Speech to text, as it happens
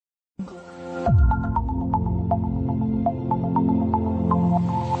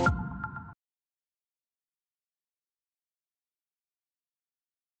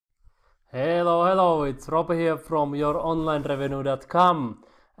Hello, it's Rob here from youronlinerevenue.com,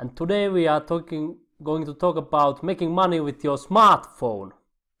 and today we are going to talk about making money with your smartphone.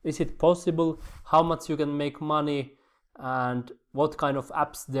 Is it possible? How much you can make money and what kind of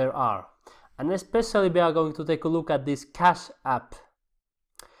apps there are. And especially we are going to take a look at this Cash app.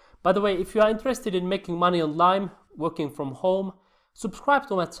 By the way, if you are interested in making money online, working from home, subscribe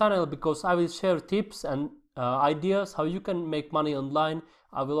to my channel because I will share tips and ideas how you can make money online.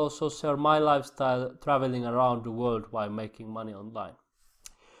 I will also share my lifestyle traveling around the world while making money online.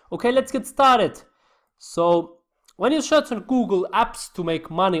 Okay, let's get started. So when you search on Google apps to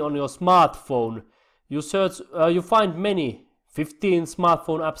make money on your smartphone, you find many 15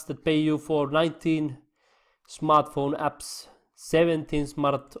 smartphone apps that pay you for 19 smartphone apps, 17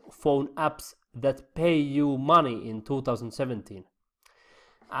 smartphone apps that pay you money in 2017.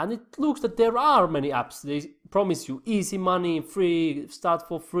 And it looks that there are many apps. They promise you easy money, free, start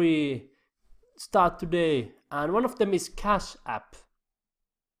for free, start today. And one of them is Cash app.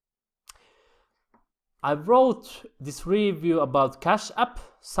 I wrote this review about Cash app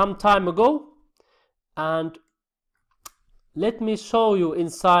some time ago. And let me show you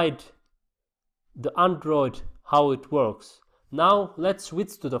inside the Android how it works. Now let's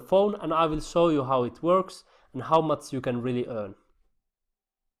switch to the phone and I will show you how it works and how much you can really earn.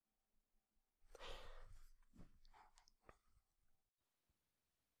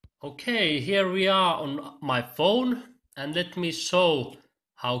 Okay, here we are on my phone and let me show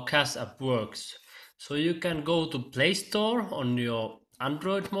how Cash app works. So you can go to Play Store on your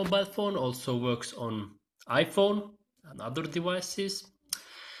Android mobile phone, also works on iPhone and other devices.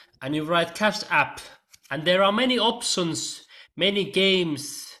 And you write Cash app and there are many options, many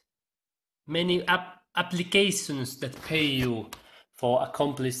games, many applications that pay you for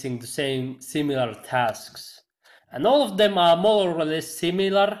accomplishing the same similar tasks. And all of them are more or less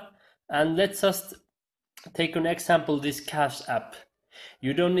similar. And let's just take an example, this Cash app.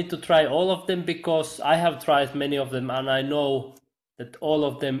 You don't need to try all of them because I have tried many of them and I know that all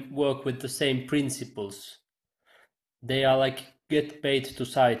of them work with the same principles. They are like get paid to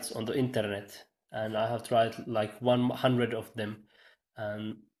sites on the internet, and I have tried like 100 of them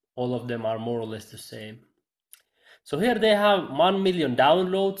and all of them are more or less the same. So here they have 1 million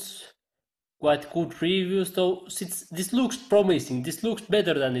downloads, quite good reviews, so this looks promising, this looks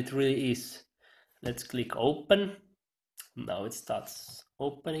better than it really is. Let's click open. Now it starts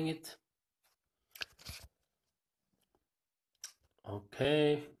opening it.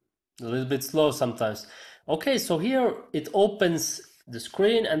 Okay, a little bit slow sometimes. Okay, so here it opens the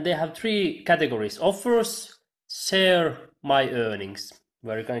screen and they have three categories: offers, share, my earnings,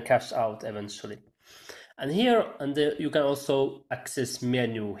 where you can cash out eventually. And here you can also access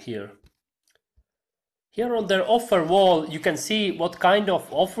menu here. Here on their offer wall, you can see what kind of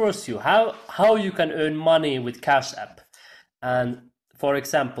offers you have, how you can earn money with Cash app. And for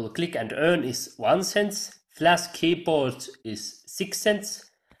example, click and earn is 1 cent, flash keyboard is 6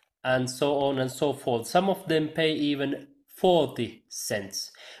 cents, and so on and so forth. Some of them pay even 40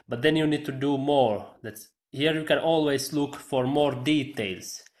 cents, but then you need to do more. Here you can always look for more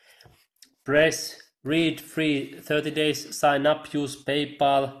details. Press read free 30 days, sign up, use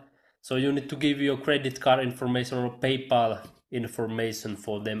PayPal. So you need to give your credit card information or PayPal information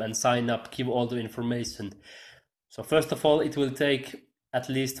for them and sign up, give all the information. So first of all, it will take at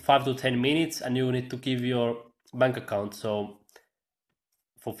least 5 to 10 minutes and you need to give your bank account. So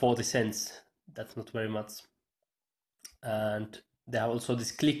for 40 cents, that's not very much. And they have also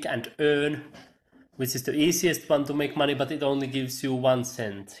this click and earn, which is the easiest one to make money, but it only gives you 1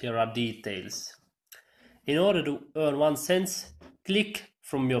 cent. Here are details. In order to earn 1 cent, click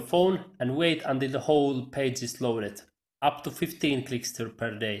from your phone and wait until the whole page is loaded. Up to 15 clicks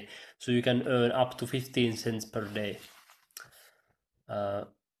per day, so you can earn up to 15 cents per day.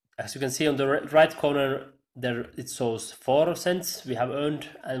 As you can see on the right corner there, it shows 4 cents we have earned,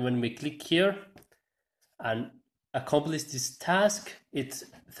 and when we click here and accomplish this task, it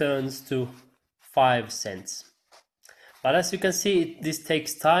turns to 5 cents. But as you can see, this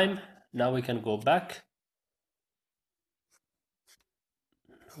takes time. Now we can go back.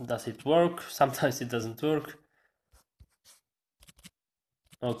 Does it work? Sometimes it doesn't work.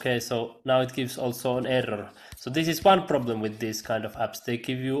 Okay, so now it gives also an error. So this is one problem with these kind of apps. They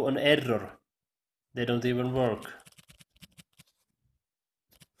give you an error. They don't even work.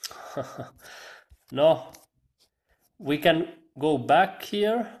 No, we can go back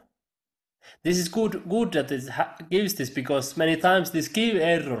here. This is good that it gives this, because many times this gives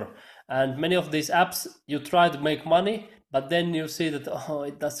error, and many of these apps you try to make money, but then you see that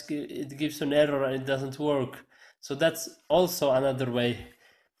it gives an error and it doesn't work. So that's also another way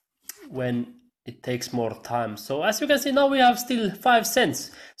when it takes more time. So as you can see, now we have still 5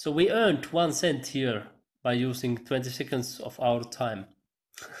 cents. So we earned 1 cent here by using 20 seconds of our time.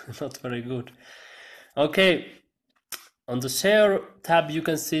 Not very good. Okay, on the share tab you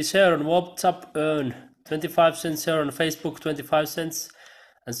can see share on WhatsApp earn 25 cents, share on Facebook 25 cents,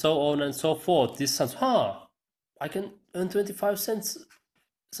 and so on and so forth. This sounds, I can earn 25 cents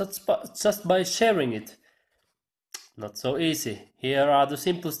just by sharing it. Not so easy. Here are the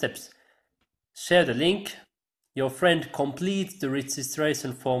simple steps. Share the link. Your friend completes the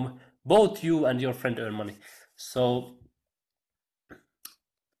registration form. Both you and your friend earn money. So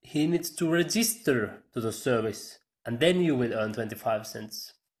he needs to register to the service, and then you will earn 25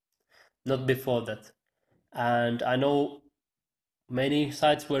 cents. Not before that. And I know many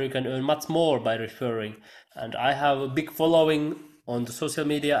sites where you can earn much more by referring. And I have a big following on the social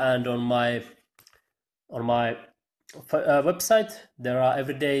media and on my website. There are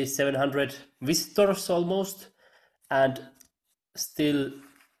every day 700 visitors almost, and still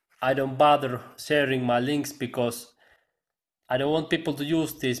I don't bother sharing my links because I don't want people to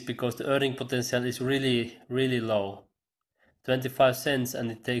use this, because the earning potential is really, really low. 25 cents,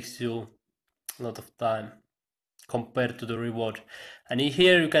 and it takes you a lot of time compared to the reward. And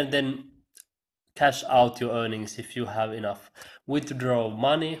here you can then cash out your earnings if you have enough. Withdraw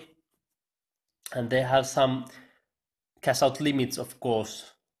money, and they have some cash out limits, of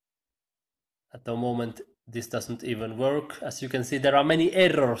course. At the moment this doesn't even work. As you can see, there are many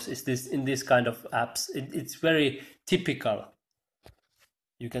errors in this kind of apps. It's very typical.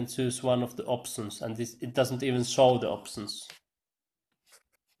 You can choose one of the options, and it doesn't even show the options.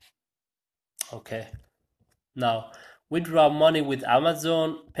 Okay, now withdraw money with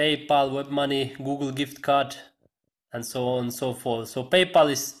Amazon, PayPal, WebMoney, Google gift card, and so on and so forth. So PayPal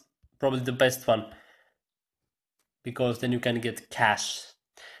is probably the best one, because then you can get cash.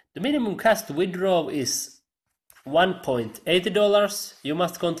 The minimum cash to withdraw is $1.80. You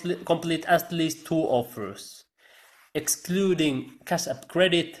must complete at least 2 offers, excluding Cash App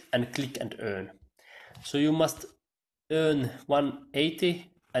Credit and Click and Earn. So you must earn $1.80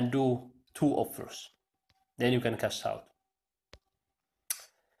 and do 2 offers. Then you can cash out.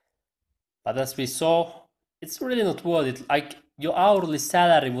 But as we saw, it's really not worth it. Like, your hourly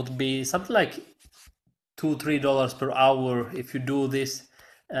salary would be something like $2-3 per hour if you do this,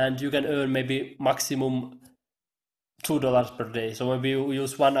 and you can earn maybe maximum $2 per day. So maybe you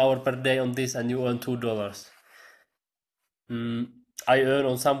use 1 hour per day on this and you earn $2. I earn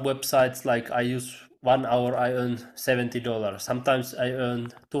on some websites, like I use 1 hour, I earn $70. Sometimes I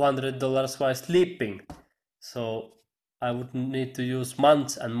earn $200 while sleeping. So I would need to use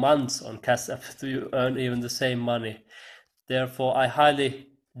months and months on Cash App to earn even the same money. Therefore, I highly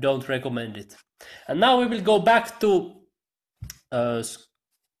don't recommend it. And now we will go back to the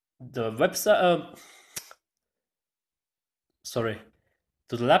website,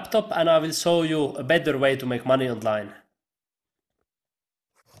 to the laptop, and I will show you a better way to make money online.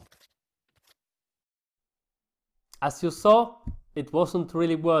 As you saw, it wasn't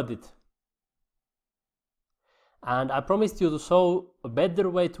really worth it. And I promised you to show a better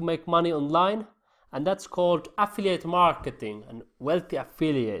way to make money online, and that's called affiliate marketing and wealthy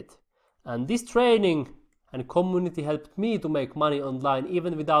affiliate. And this training and community helped me to make money online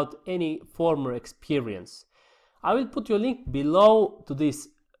even without any former experience. I will put your link below to this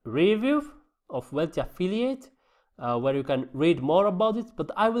review of wealthy affiliate, where you can read more about it, but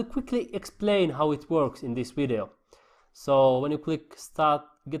I will quickly explain how it works in this video. So when you click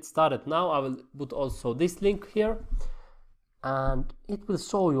get started now, I will put also this link here, and it will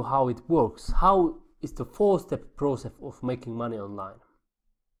show you how it works. How is the 4-step process of making money online.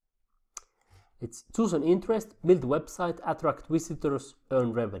 It's choose an interest, build a website, attract visitors,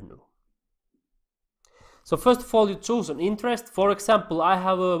 earn revenue. So first of all, you choose an interest. For example, I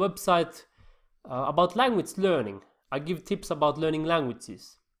have a website about language learning. I give tips about learning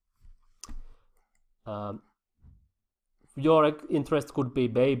languages. Your interest could be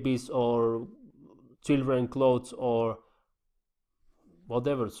babies or children clothes or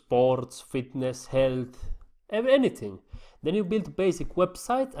whatever, sports, fitness, health, anything. Then you build a basic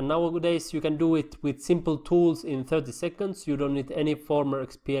website, and nowadays you can do it with simple tools in 30 seconds. You don't need any former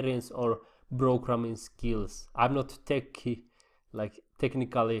experience or programming skills. I'm not techie, like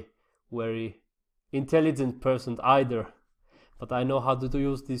technically very intelligent person either, but I know how to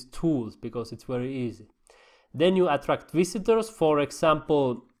use these tools because it's very easy. Then you attract visitors, for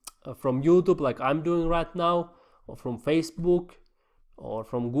example, from YouTube, like I'm doing right now, or from Facebook, or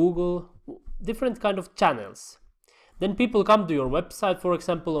from Google, different kind of channels. Then people come to your website. For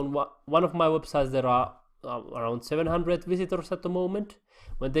example, on one of my websites there are around 700 visitors at the moment.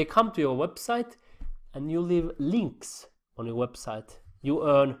 When they come to your website and you leave links on your website, you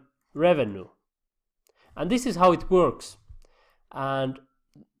earn revenue. And this is how it works. And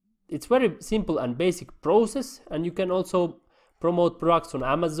it's very simple and basic process. And you can also promote products on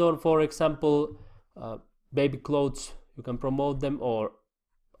Amazon, for example, baby clothes, you can promote them, or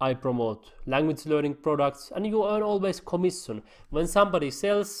I promote language learning products, and you earn always commission. When somebody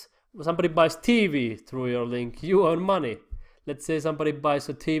buys TV through your link, you earn money. Let's say somebody buys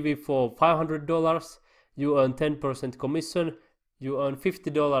a TV for $500, you earn 10% commission, you earn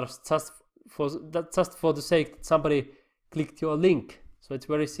 $50 just for the sake that somebody clicked your link. So it's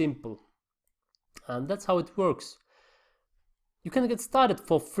very simple. And that's how it works. You can get started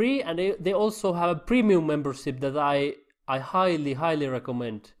for free, and they also have a premium membership that I highly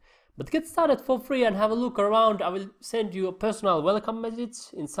recommend. But get started for free and have a look around. I will send you a personal welcome message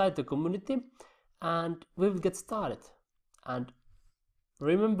inside the community, and we will get started. And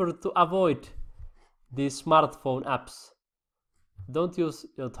remember to avoid these smartphone apps. Don't use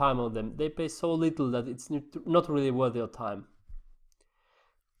your time on them. They pay so little that it's not really worth your time.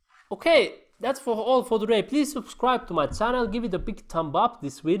 Okay, that's all for today. Please subscribe to my channel, give it a big thumb up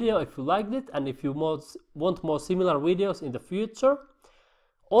this video if you liked it, and if you want more similar videos in the future.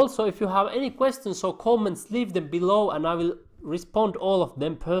 Also, if you have any questions or comments, leave them below and I will respond all of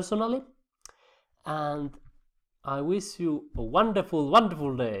them personally. And I wish you a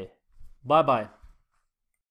wonderful day. Bye bye.